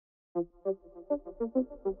We're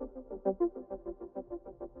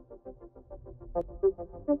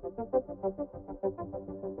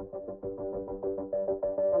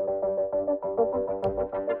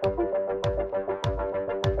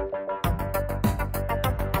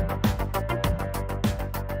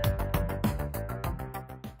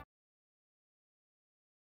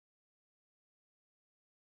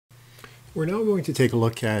now going to take a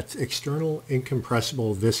look at external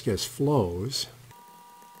incompressible viscous flows.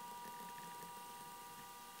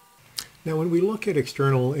 Now, when we look at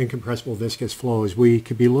external incompressible viscous flows, we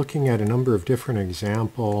could be looking at a number of different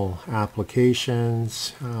example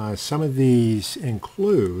applications. Some of these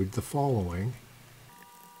include the following.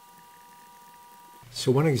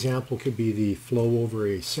 So one example could be the flow over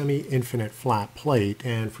a semi-infinite flat plate,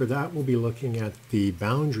 and for that we'll be looking at the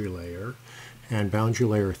boundary layer and boundary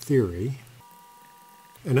layer theory.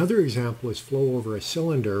 Another example is flow over a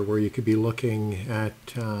cylinder, where you could be looking at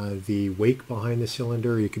the wake behind the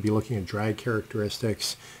cylinder. You could be looking at drag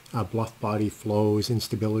characteristics, bluff body flows,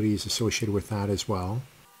 instabilities associated with that as well.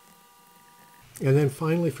 And then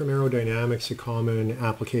finally, from aerodynamics, a common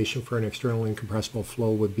application for an external incompressible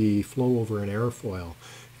flow would be flow over an airfoil.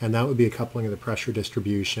 And that would be a coupling of the pressure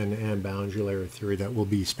distribution and boundary layer theory that we'll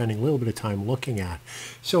be spending a little bit of time looking at.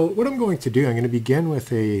 So what I'm going to do, I'm going to begin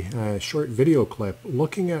with a short video clip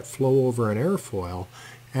looking at flow over an airfoil.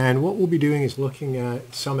 And what we'll be doing is looking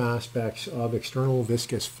at some aspects of external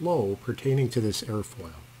viscous flow pertaining to this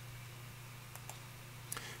airfoil.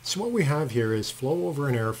 So what we have here is flow over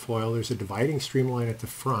an airfoil. There's a dividing streamline at the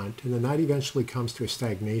front, and then that eventually comes to a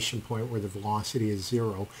stagnation point where the velocity is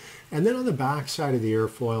zero. And then on the back side of the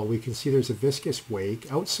airfoil, we can see there's a viscous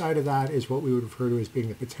wake. Outside of that is what we would refer to as being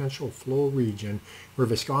the potential flow region, where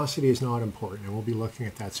viscosity is not important, and we'll be looking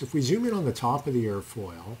at that. So if we zoom in on the top of the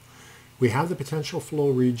airfoil, we have the potential flow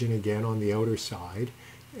region again on the outer side.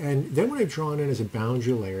 And then what I've drawn in is a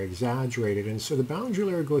boundary layer, exaggerated. And so the boundary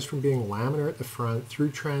layer goes from being laminar at the front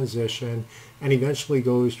through transition, and eventually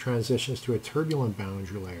transitions to a turbulent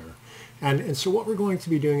boundary layer. And so what we're going to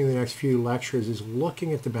be doing in the next few lectures is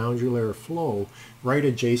looking at the boundary layer flow right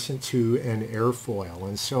adjacent to an airfoil.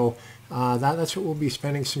 And so that's what we'll be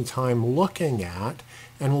spending some time looking at,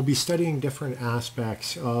 and we'll be studying different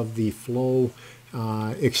aspects of the flow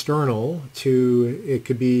external to, it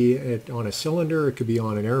could be on a cylinder, it could be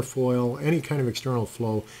on an airfoil, any kind of external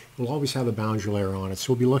flow will always have a boundary layer on it.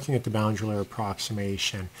 So we'll be looking at the boundary layer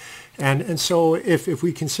approximation. And so if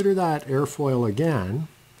we consider that airfoil again,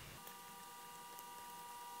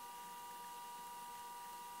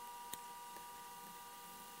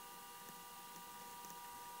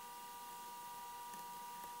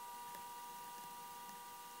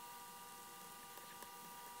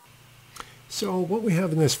 so what we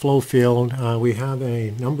have in this flow field, we have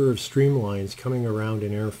a number of streamlines coming around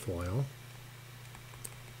an airfoil.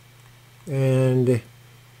 And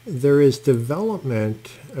there is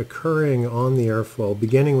development occurring on the airfoil.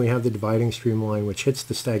 Beginning, we have the dividing streamline, which hits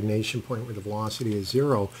the stagnation point where the velocity is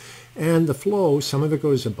zero. And the flow, some of it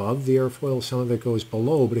goes above the airfoil, some of it goes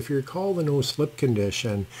below. But if you recall the no-slip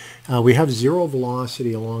condition, we have zero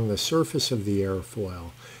velocity along the surface of the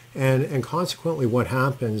airfoil. And consequently what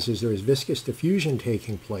happens is there is viscous diffusion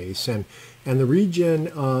taking place, and the region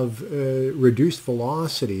of reduced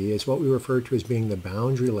velocity is what we refer to as being the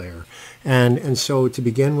boundary layer. And so to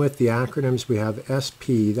begin with, the acronyms, we have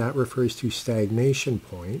SP, that refers to stagnation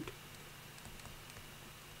point.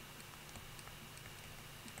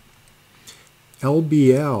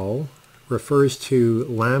 LBL refers to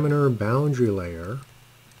laminar boundary layer.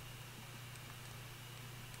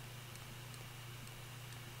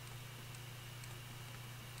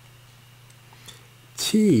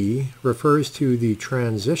 T refers to the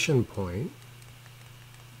transition point.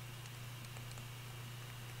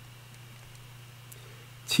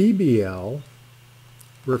 TBL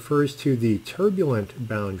refers to the turbulent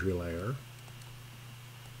boundary layer.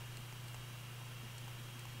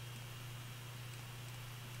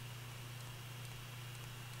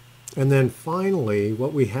 And then finally,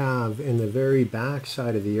 what we have in the very back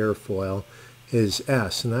side of the airfoil is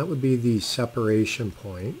S, and that would be the separation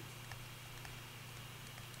point,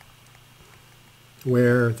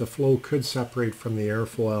 where the flow could separate from the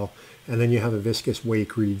airfoil, and then you have a viscous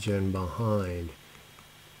wake region behind.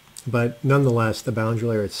 But nonetheless, the boundary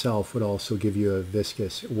layer itself would also give you a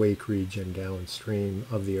viscous wake region downstream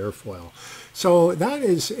of the airfoil. So that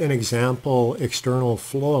is an example external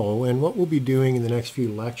flow, and what we'll be doing in the next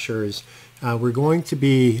few lectures, we're going to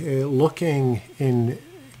be looking in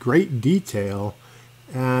great detail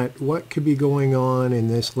at what could be going on in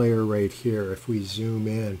this layer right here if we zoom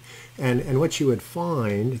in. And what you would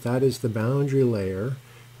find, that is the boundary layer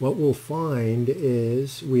what we'll find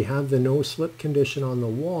is we have the no slip condition on the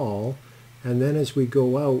wall, and then as we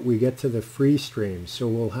go out we get to the free stream. So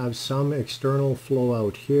we'll have some external flow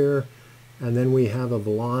out here, and then we have a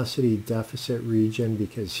velocity deficit region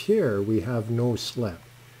because here we have no slip.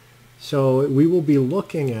 So we will be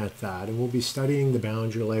looking at that, and we'll be studying the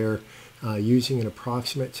boundary layer using an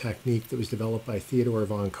approximate technique that was developed by Theodore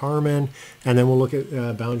von Karman, and then we'll look at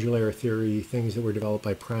boundary layer theory, things that were developed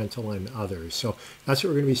by Prandtl and others. So that's what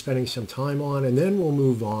we're going to be spending some time on, and then we'll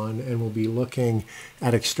move on and we'll be looking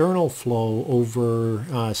at external flow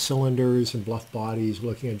over cylinders and bluff bodies,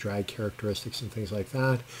 looking at drag characteristics and things like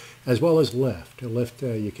that, as well as lift. A lift,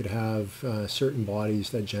 you could have certain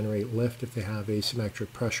bodies that generate lift if they have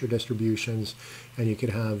asymmetric pressure distributions, and you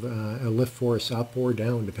could have a lift force up or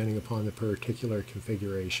down depending upon the particular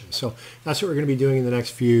configuration. So that's what we're going to be doing in the next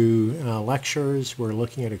few lectures. We're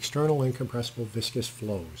looking at external incompressible viscous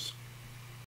flows.